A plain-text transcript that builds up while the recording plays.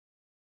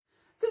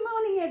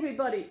morning,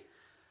 everybody.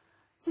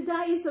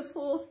 Today is the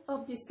 4th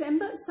of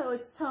December, so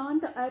it's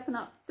time to open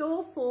up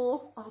door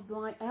 4 of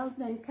my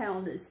Advent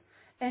calendars.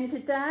 And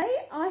today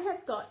I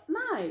have got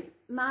May.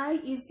 May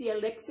is the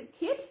Alexa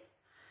kit,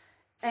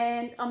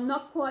 and I'm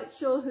not quite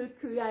sure who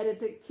created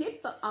the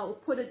kit, but I'll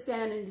put it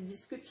down in the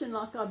description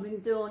like I've been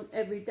doing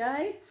every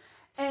day.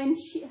 And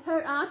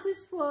her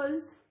artist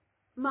was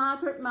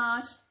Margaret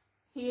Marsh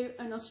here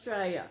in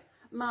Australia.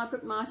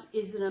 Margaret Marsh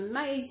is an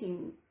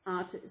amazing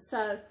artist.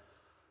 So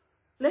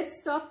let's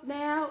stop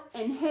now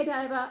and head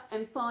over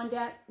and find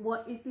out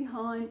what is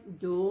behind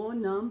door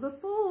number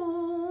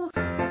 4.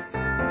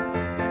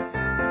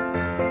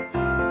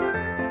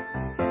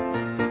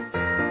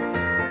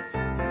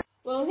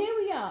 Well, here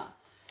we are.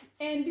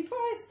 And before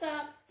I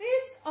start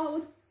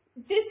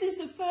this is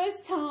the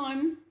first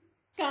time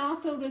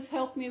Garfield has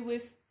helped me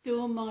with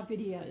doing my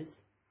videos.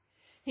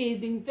 He's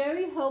been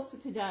very helpful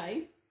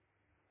today.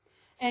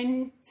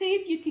 And see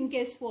if you can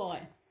guess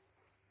why.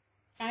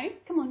 Okay,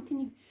 come on,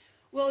 can you?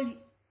 Well,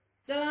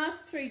 the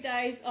last 3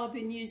 days I've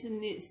been using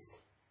this,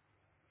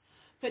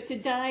 but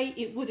today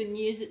it wouldn't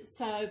use it,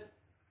 so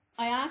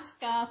I asked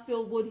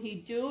Garfield would he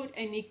do it,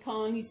 and he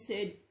kindly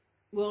said,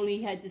 well,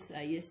 he had to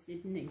say yes,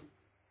 didn't he?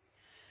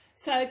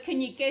 So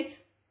can you guess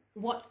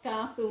what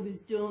Garfield is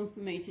doing for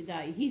me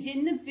today? He's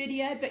in the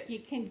video, but you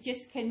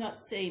just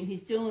cannot see him.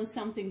 He's doing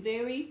something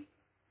very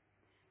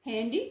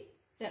handy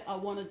that I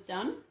wanted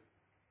done.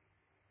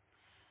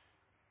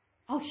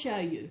 I'll show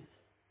you.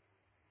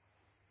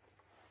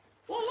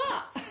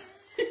 Voila!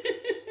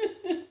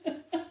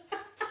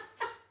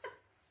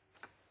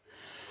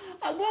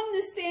 I wanted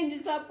to stand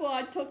this up while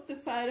I took the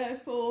photo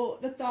for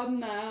the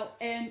thumbnail,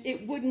 and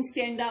it wouldn't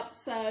stand up,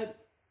 so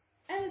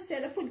as I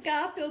said, I put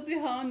Garfield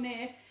behind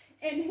there,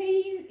 and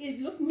he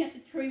is looking at the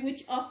tree,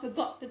 which I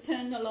forgot to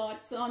turn the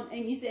lights on,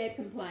 and he's there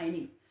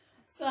complaining.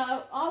 So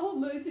I will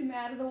move him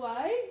out of the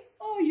way.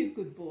 Oh, you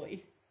good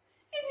boy.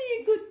 Isn't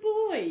he a good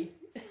boy?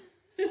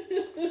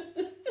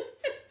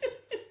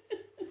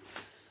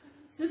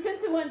 So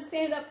since it won't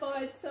stand up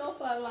by itself,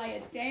 I lay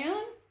it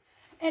down.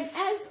 And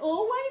as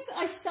always,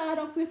 I start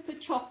off with the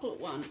chocolate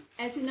one.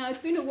 As you know, it's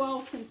been a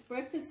while since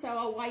breakfast, so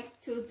I'll wait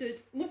till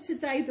what's the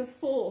day, the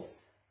 4th?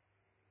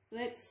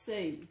 Let's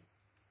see.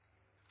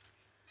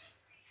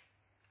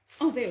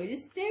 Oh, there it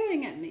is,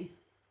 staring at me.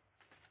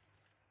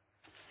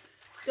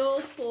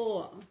 Door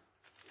 4.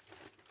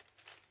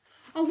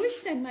 I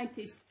wish they'd make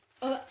this,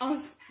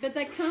 but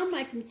they can't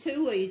make them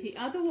too easy.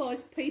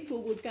 Otherwise,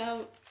 people would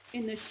go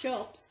in the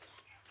shops.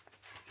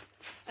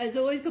 As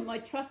always, got my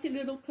trusty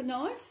little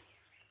knife.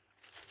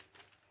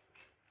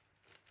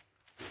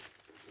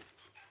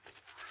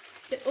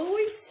 They're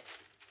always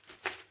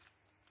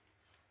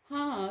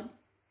hard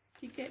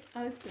to get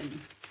open.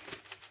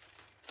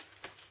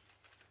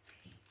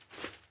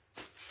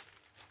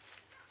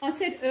 I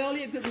said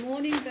earlier good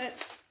morning,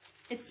 but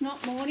it's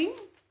not morning.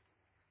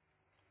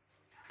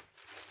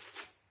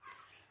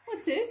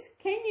 What's this?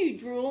 Can you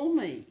draw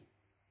me?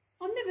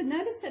 I've never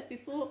noticed that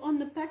before on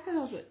the back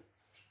of it.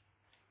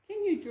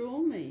 Can you draw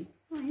me?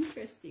 Oh,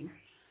 interesting.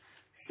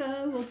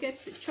 So we'll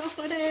get the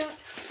chocolate out.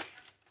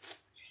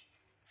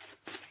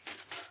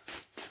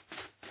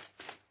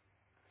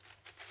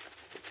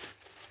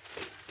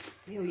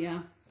 Here we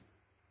are.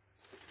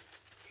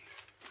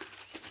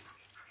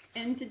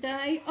 And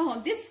today,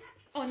 oh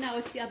no,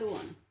 it's the other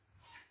one.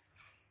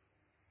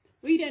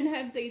 We don't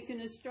have these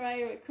in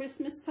Australia at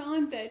Christmas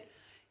time, but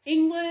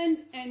England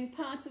and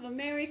parts of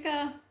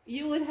America,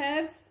 you would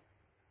have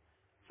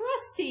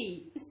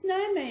Frosty, the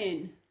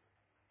snowman.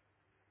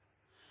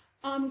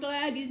 I'm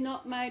glad he's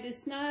not made of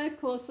snow,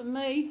 because for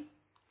me,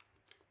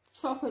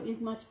 chocolate is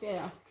much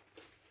better.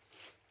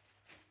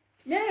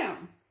 Now,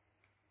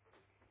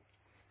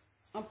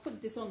 I'll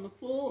put this on the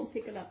floor and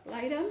pick it up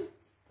later.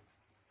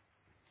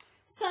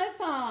 So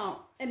far,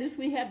 as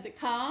we have the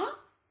car,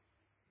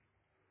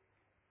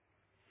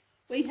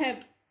 we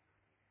have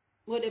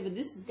whatever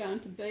this is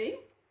going to be,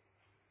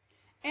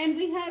 and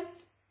we have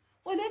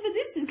whatever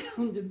this is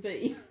going to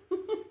be.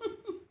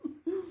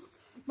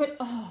 But,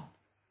 oh,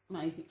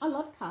 amazing. I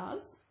love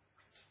cars.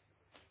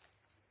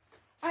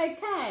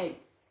 Okay,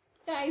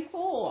 day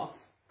 4.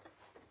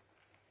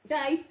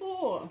 Day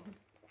 4.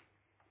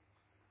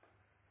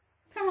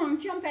 Come on,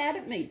 jump out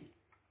at me.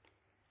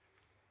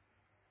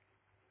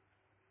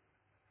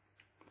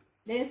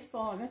 There's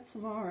 5, that's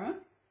tomorrow.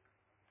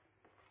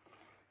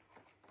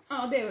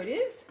 Oh, there it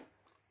is.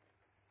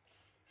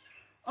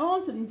 Oh,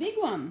 it's a big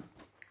one.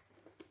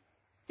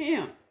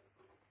 Here.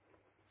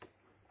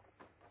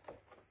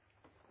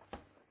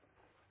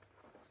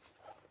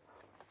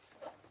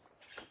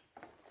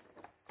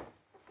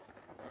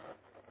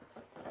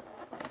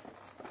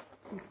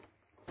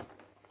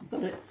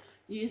 Got to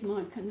use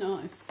my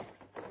knife.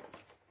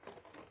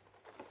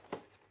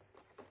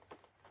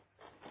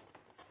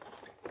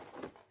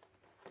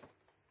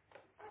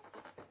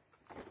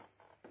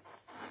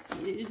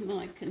 Use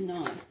my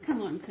knife.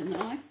 Come on,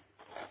 knife.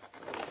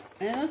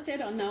 And I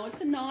said, I know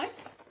it's a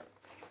knife.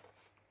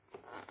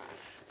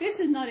 This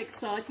is not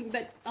exciting,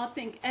 but I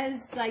think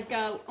as they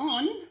go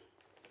on,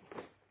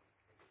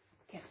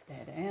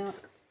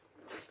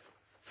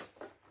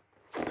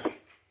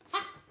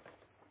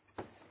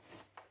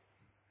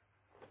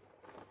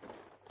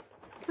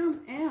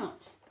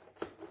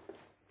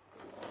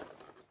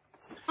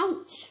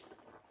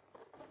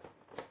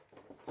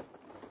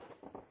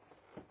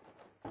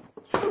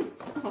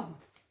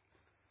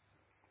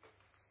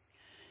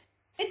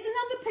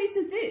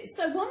 this.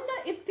 I wonder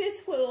if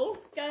this will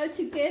go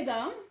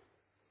together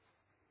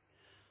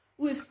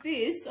with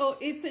this, or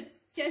if it's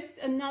just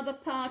another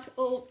part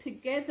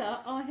altogether.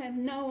 I have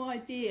no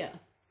idea.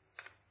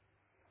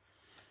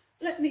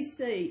 Let me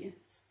see.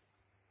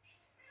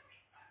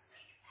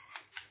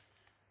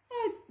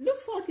 Oh, it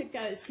looks like it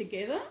goes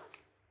together.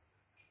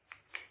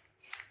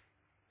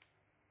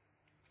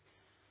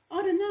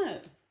 I don't know.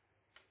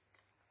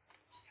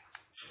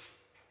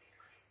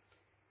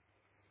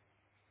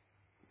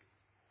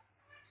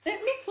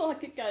 It looks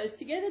like it goes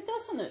together,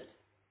 doesn't it?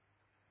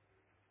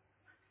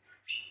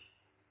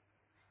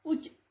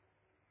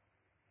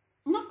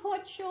 I'm not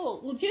quite sure.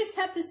 We'll just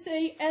have to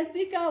see as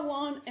we go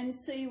on and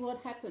see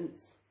what happens.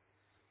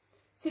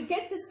 To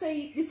get to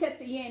see this at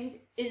the end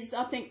is,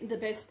 I think, the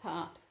best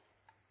part.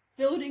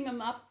 Building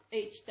them up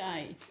each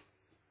day.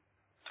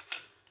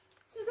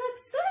 So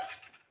that's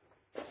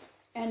it.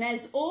 And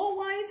as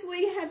always,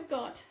 we have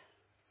got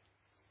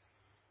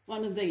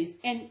one of these.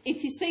 And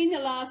if you've seen the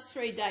last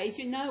 3 days,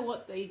 you know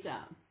what these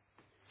are.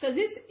 So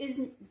this is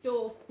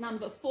door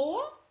number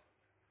 4.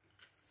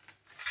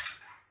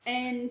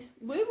 And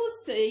we will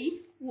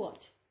see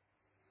what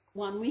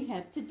one we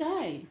have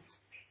today.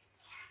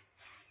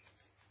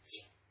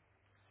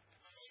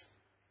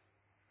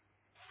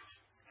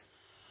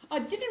 I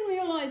didn't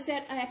realise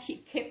that I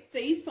actually kept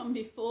these from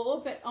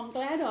before, but I'm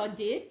glad I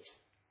did,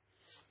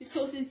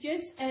 because it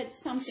just adds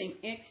something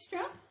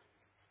extra.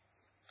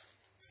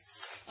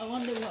 I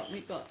wonder what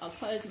we got. I'll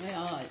close my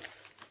eyes.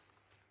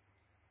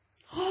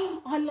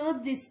 Oh, I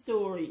love this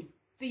story.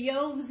 The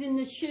elves in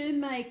the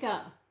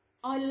shoemaker.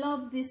 I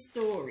love this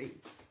story.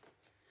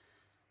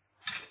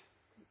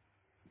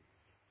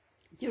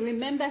 Do you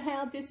remember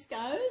how this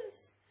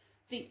goes?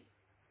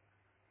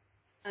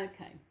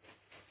 Okay.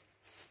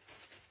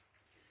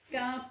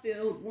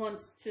 Garfield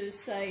wants to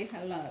say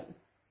hello.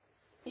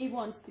 He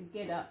wants to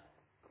get up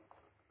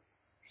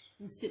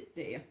and sit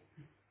there.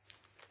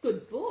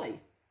 Good boy.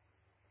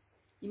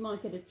 You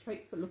might get a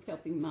treat for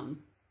helping Mum.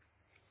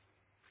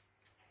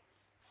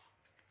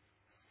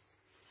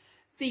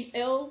 The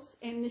elves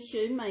and the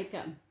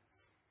shoemaker.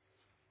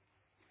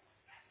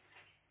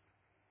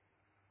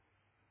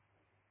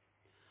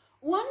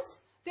 Once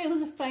there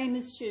was a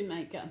famous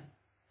shoemaker.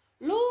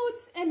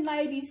 Lords and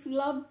ladies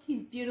loved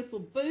his beautiful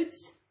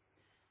boots.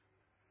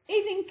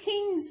 Even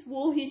kings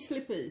wore his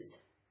slippers.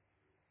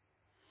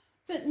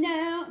 But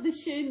now the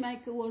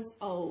shoemaker was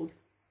old.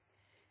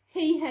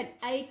 He had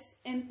aches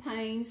and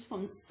pains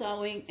from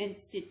sewing and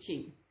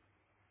stitching.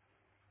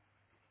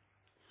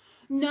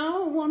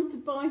 No one wanted to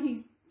buy his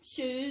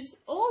shoes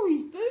or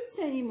his boots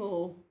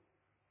anymore.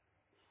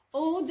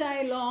 All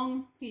day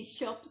long his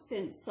shop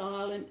sat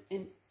silent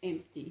and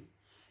empty.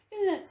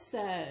 Isn't that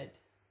sad?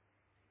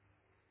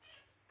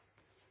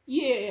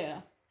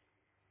 Yeah,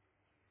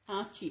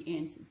 Archie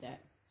answered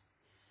that.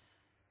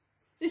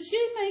 The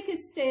shoemaker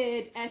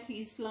stared at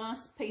his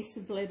last piece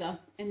of leather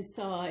and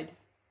sighed.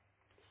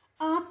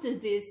 After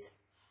this,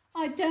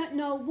 I don't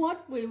know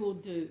what we will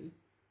do.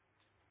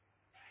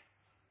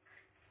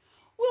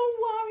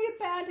 We'll worry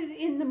about it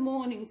in the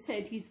morning,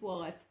 said his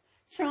wife,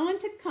 trying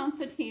to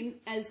comfort him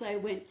as they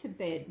went to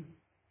bed.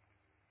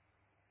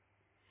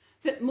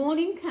 But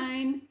morning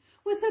came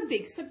with a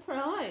big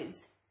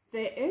surprise.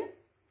 There,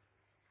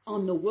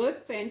 on the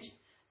workbench,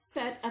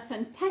 sat a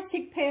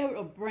fantastic pair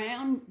of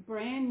brand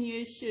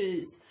new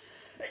shoes.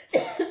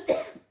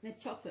 They're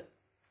chocolate.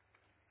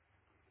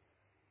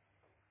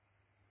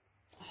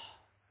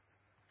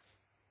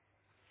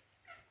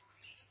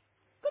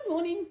 Good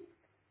morning.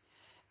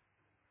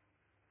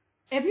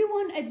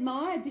 Everyone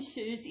admired the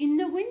shoes in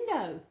the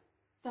window.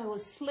 They were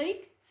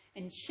sleek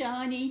and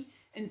shiny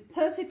and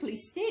perfectly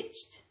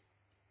stitched.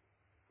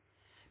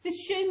 The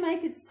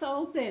shoemaker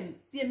sold them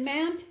the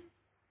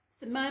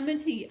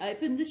moment he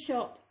opened the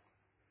shop.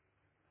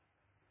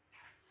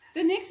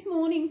 The next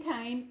morning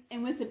came,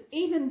 and with an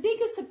even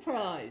bigger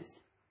surprise,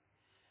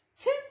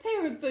 2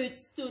 pairs of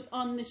boots stood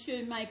on the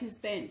shoemaker's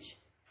bench.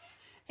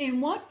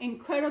 And what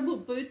incredible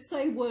boots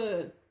they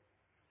were,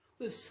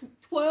 with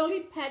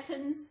twirly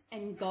patterns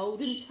and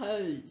golden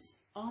toes.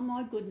 Oh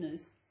my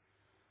goodness,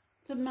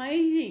 it's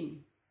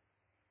amazing.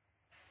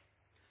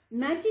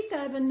 Magic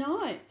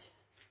overnight.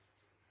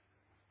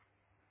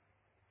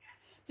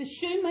 The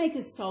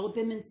shoemaker sold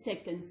them in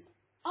seconds.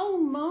 Oh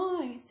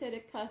my, said a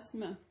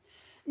customer.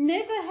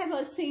 Never have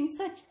I seen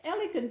such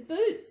elegant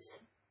boots.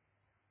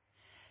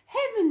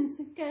 Heavens,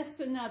 gasped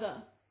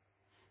another.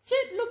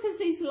 Just look at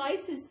these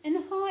laces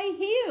and high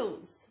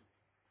heels.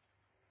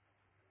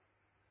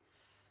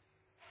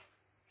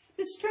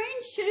 The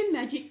strange shoe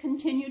magic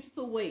continued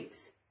for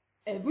weeks.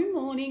 Every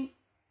morning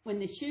when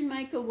the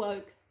shoemaker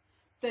woke,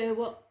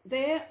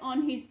 there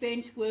on his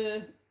bench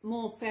were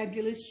more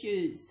fabulous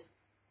shoes.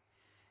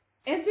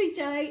 Every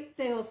day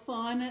they were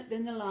finer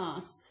than the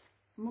last.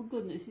 Oh my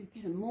goodness, he's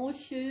getting more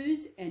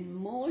shoes and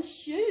more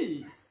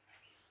shoes.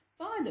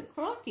 By the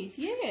crikeys,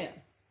 yeah.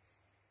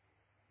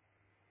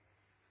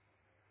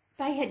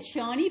 They had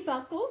shiny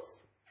buckles,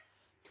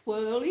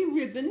 twirly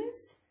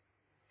ribbons,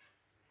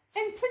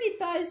 and pretty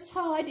bows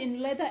tied in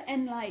leather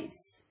and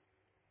lace.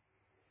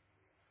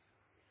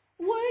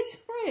 Word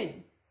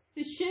spread.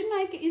 The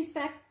shoemaker is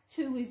back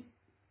to his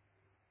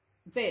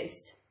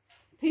best.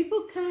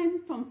 People came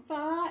from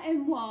far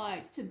and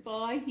wide to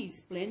buy his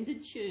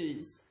splendid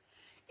shoes.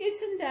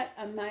 Isn't that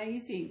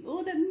amazing?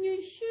 All the new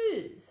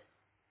shoes.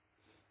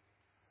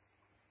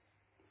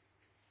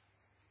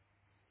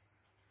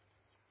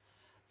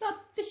 But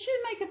the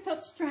shoemaker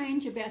felt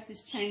strange about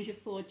this change of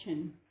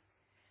fortune.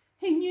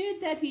 He knew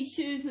that his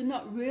shoes were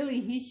not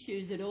really his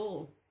shoes at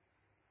all.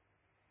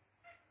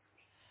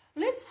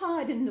 "Let's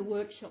hide in the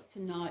workshop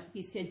tonight,"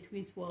 he said to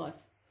his wife.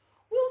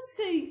 "We'll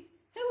see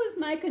who is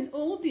making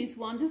all these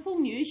wonderful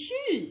new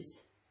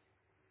shoes."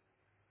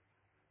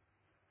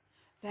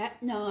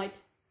 That night,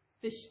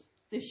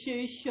 the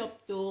shoe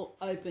shop door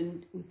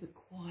opened with a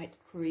quiet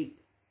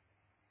creak.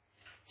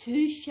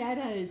 Two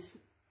shadows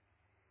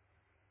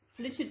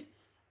flitted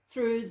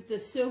through the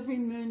silvery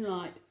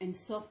moonlight and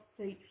soft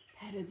feet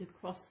pattered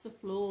across the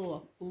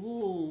floor.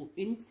 Ooh,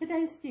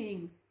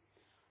 interesting.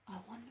 I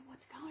wonder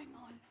what's going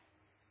on.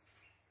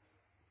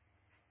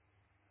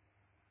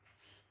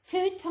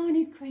 Two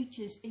tiny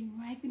creatures in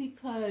raggedy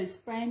clothes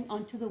sprang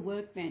onto the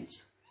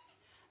workbench.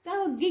 They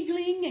were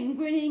giggling and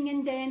grinning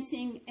and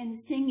dancing and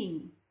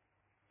singing.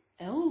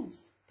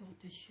 Elves, thought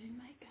the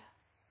shoemaker.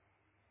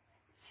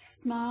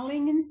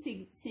 Smiling and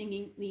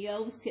singing, the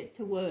elves set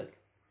to work,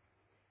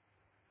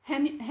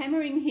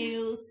 hammering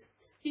heels,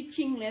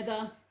 stitching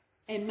leather,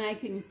 and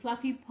making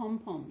fluffy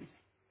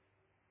pom-poms.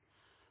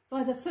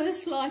 By the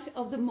first light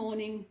of the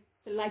morning,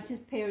 the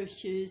latest pair of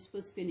shoes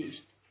was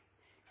finished,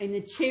 and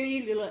the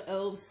cheery little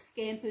elves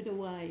scampered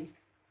away.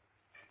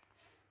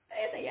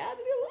 There they are,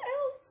 the little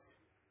elves.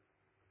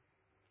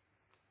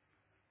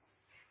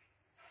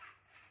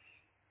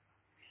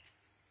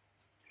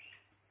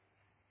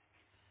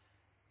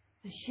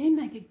 The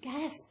shoemaker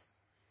gasped,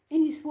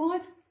 and his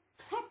wife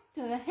clapped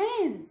her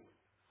hands.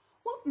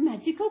 "What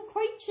magical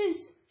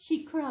creatures!"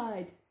 she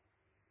cried.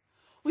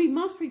 "We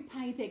must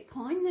repay their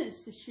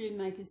kindness," the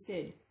shoemaker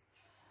said.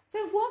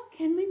 "But what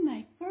can we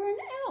make for an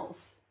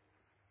elf?"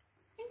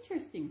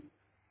 Interesting.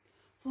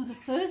 For the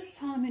first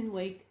time in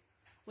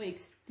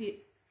weeks,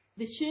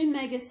 the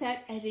shoemaker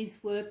sat at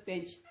his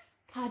workbench,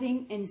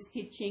 cutting and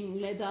stitching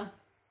leather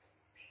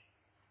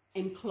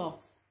and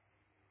cloth.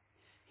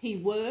 He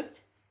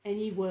worked and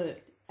he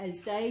worked. As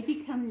day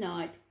became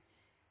night,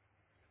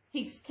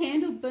 his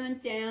candle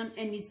burnt down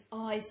and his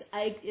eyes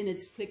ached in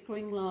its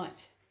flickering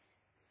light.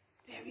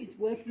 There he's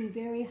working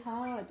very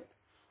hard.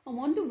 I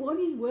wonder what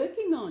he's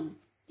working on.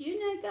 Do you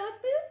know,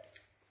 Garfield?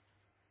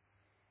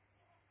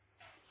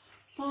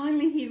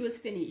 Finally he was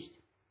finished.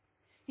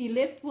 He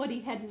left what he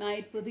had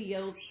made for the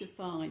elves to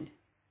find.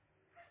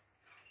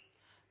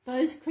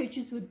 "Those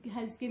creatures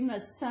has given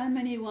us so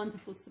many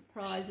wonderful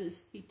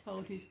surprises," he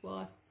told his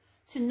wife.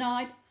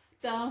 "Tonight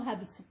they'll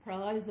have a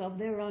surprise of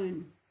their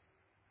own."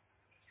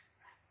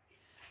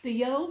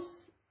 The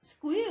elves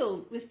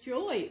squealed with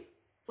joy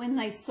when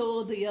they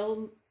saw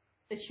the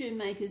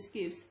shoemaker's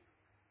gifts.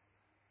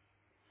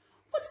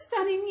 "What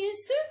stunning new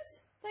suits,"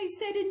 they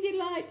said in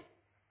delight.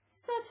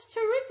 "Such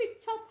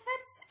terrific top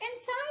hats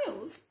and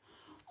tails.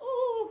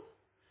 Oh,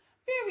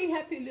 very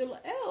happy little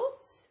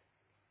elves.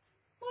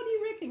 What do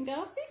you reckon,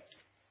 Garfield?"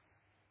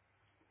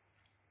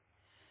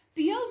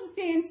 The elves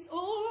danced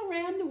all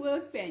around the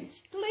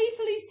workbench,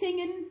 gleefully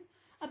singing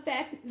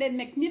about their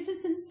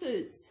magnificent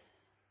suits.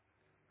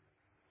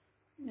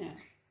 Now,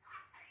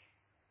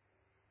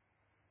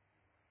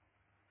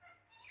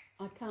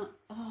 I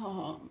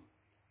can't,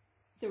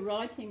 the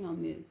writing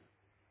on this.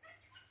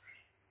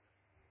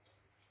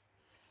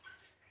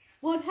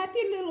 "What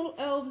happy little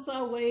elves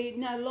are we,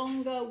 no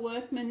longer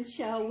workmen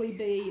shall we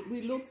be.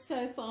 We look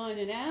so fine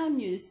in our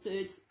new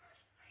suits,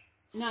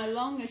 no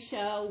longer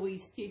shall we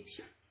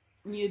stitch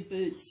new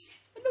boots."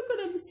 But look at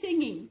them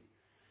singing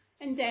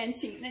and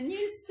dancing in their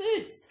new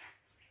suits.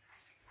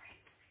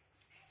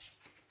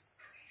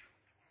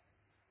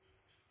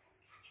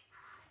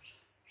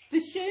 The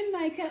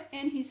shoemaker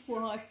and his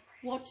wife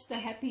watched the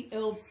happy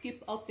elves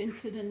skip off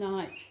into the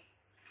night.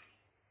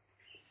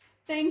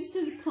 Thanks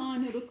to the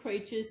kind little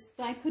creatures,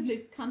 they could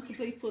live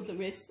comfortably for the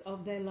rest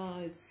of their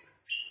lives.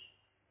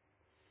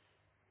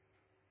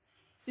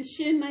 The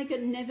shoemaker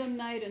never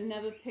made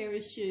another pair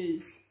of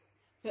shoes,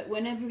 but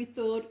whenever he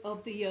thought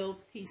of the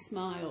elves, he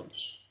smiled.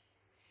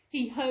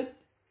 He hoped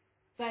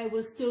they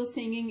were still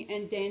singing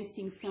and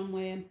dancing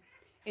somewhere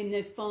in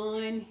their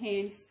fine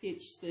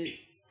hand-stitched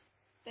suits.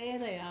 There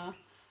they are.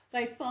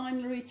 They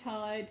finally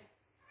retired.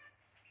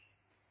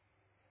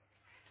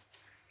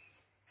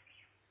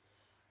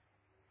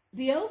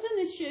 The Elf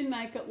and the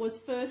Shoemaker was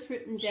first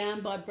written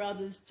down by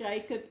brothers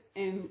Jacob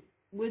and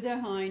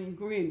Wilhelm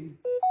Grimm.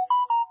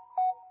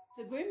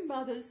 The Grimm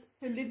brothers,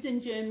 who lived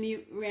in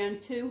Germany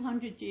around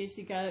 200 years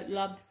ago,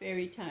 loved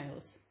fairy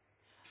tales.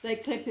 They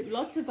collected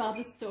lots of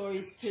other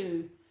stories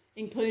too,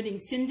 including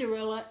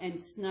Cinderella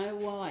and Snow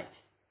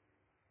White.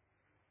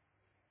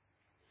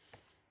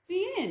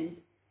 The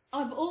end.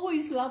 I've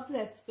always loved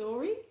that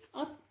story.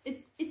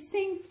 It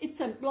seems it's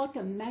like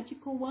a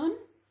magical one.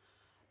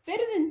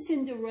 Better than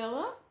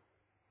Cinderella.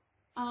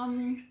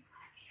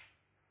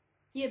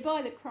 Yeah,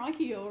 by the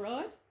crikey, all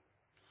right.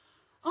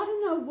 I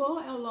don't know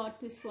why I like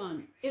this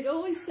one. It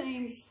always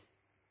seems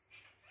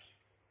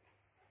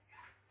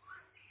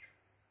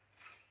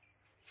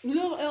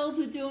little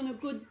elves are doing a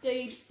good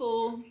deed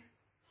for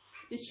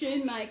the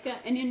shoemaker,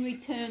 and in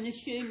return the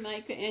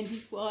shoemaker and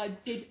his wife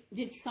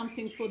did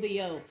something for the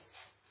elves,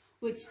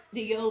 which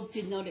the elves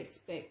did not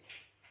expect.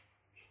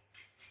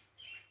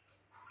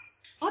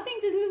 I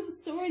think there's a little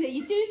story there.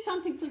 You do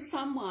something for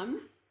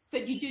someone,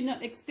 but you do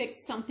not expect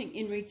something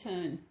in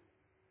return.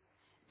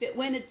 But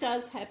when it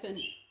does happen,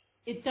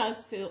 it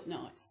does feel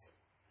nice.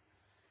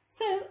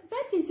 So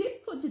that is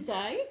it for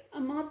today. I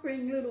might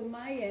bring little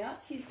May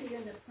out. She's here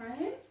in the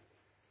pram.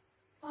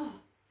 Oh,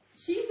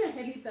 she's a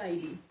heavy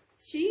baby.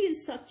 She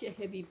is such a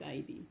heavy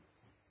baby.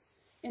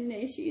 And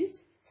there she is,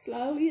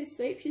 slowly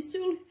asleep.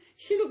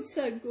 She looks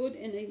so good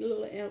in a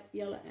little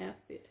yellow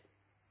outfit.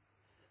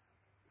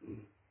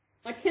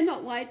 I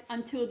cannot wait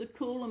until the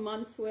cooler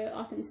months where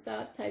I can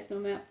start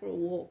taking them out for a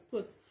walk,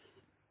 because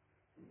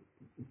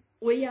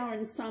we are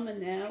in summer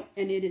now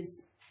and it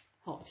is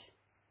hot.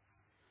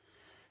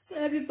 So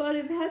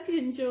everybody, I hope you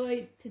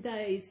enjoyed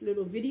today's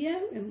little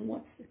video and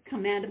what's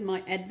come out of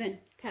my advent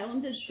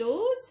calendar's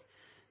doors.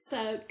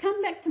 So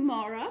come back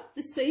tomorrow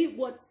to see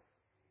what's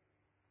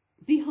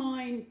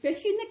behind,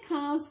 especially in the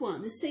cars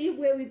one, to see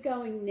where we're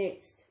going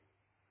next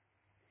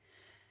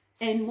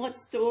and what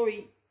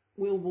story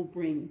we will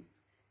bring.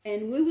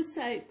 And we will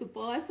say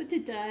goodbye for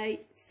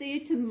today. See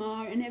you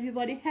tomorrow, and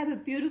everybody have a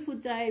beautiful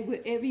day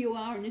wherever you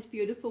are in this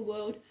beautiful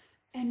world,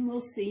 and we'll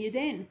see you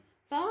then.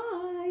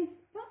 Bye.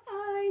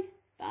 Bye.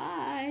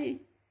 Bye.